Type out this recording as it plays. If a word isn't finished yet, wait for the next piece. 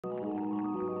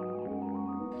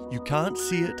You can't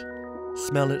see it,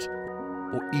 smell it,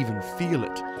 or even feel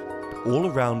it. But all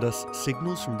around us,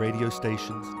 signals from radio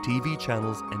stations, TV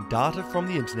channels, and data from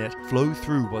the internet flow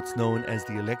through what's known as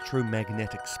the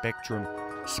electromagnetic spectrum.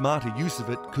 Smarter use of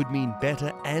it could mean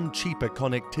better and cheaper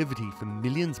connectivity for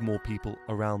millions more people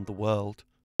around the world.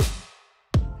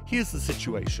 Here's the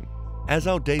situation. As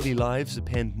our daily lives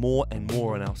depend more and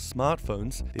more on our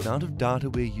smartphones, the amount of data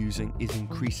we're using is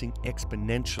increasing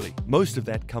exponentially. Most of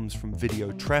that comes from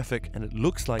video traffic, and it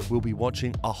looks like we'll be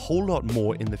watching a whole lot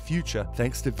more in the future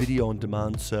thanks to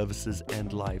video-on-demand services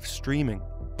and live streaming.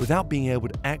 Without being able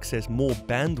to access more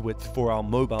bandwidth for our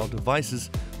mobile devices,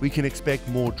 we can expect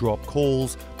more dropped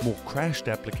calls, more crashed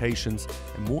applications,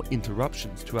 and more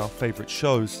interruptions to our favorite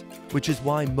shows, which is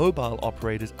why mobile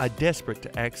operators are desperate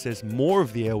to access more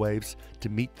of the airwaves to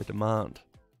meet the demand.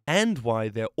 And why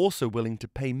they're also willing to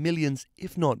pay millions,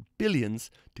 if not billions,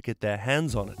 to get their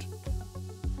hands on it.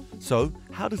 So,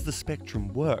 how does the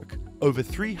spectrum work? Over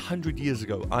 300 years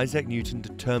ago, Isaac Newton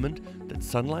determined that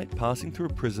sunlight passing through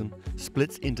a prism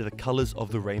splits into the colors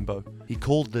of the rainbow. He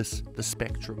called this the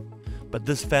spectrum. But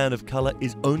this fan of color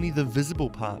is only the visible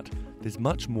part. There's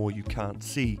much more you can't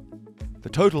see. The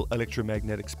total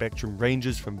electromagnetic spectrum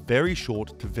ranges from very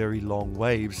short to very long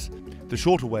waves. The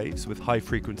shorter waves, with high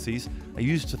frequencies, are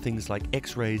used for things like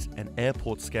X-rays and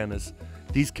airport scanners.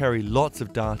 These carry lots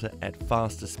of data at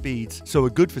faster speeds, so are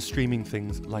good for streaming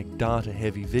things like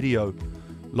data-heavy video.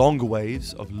 Longer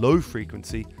waves of low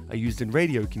frequency are used in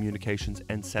radio communications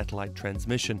and satellite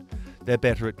transmission. They're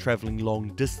better at traveling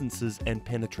long distances and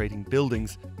penetrating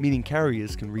buildings, meaning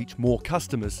carriers can reach more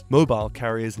customers. Mobile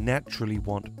carriers naturally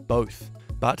want both,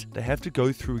 but they have to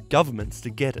go through governments to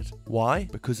get it. Why?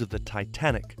 Because of the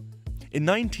Titanic. In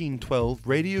 1912,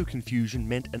 radio confusion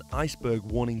meant an iceberg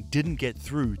warning didn't get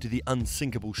through to the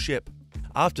unsinkable ship.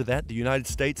 After that, the United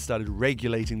States started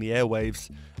regulating the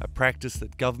airwaves, a practice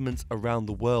that governments around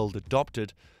the world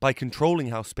adopted. By controlling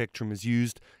how spectrum is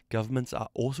used, governments are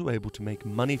also able to make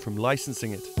money from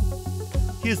licensing it.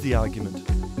 Here's the argument.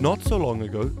 Not so long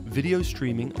ago, video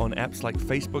streaming on apps like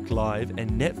Facebook Live and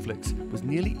Netflix was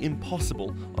nearly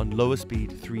impossible on lower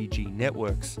speed 3G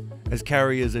networks. As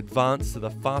carriers advance to the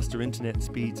faster internet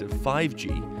speeds of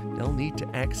 5G, they'll need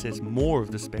to access more of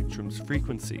the spectrum's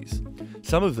frequencies.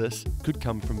 Some of this could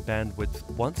come from bandwidth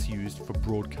once used for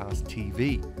broadcast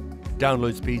TV.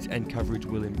 Download speeds and coverage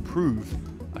will improve,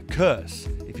 a curse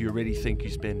if you already think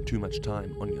you spend too much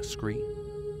time on your screen.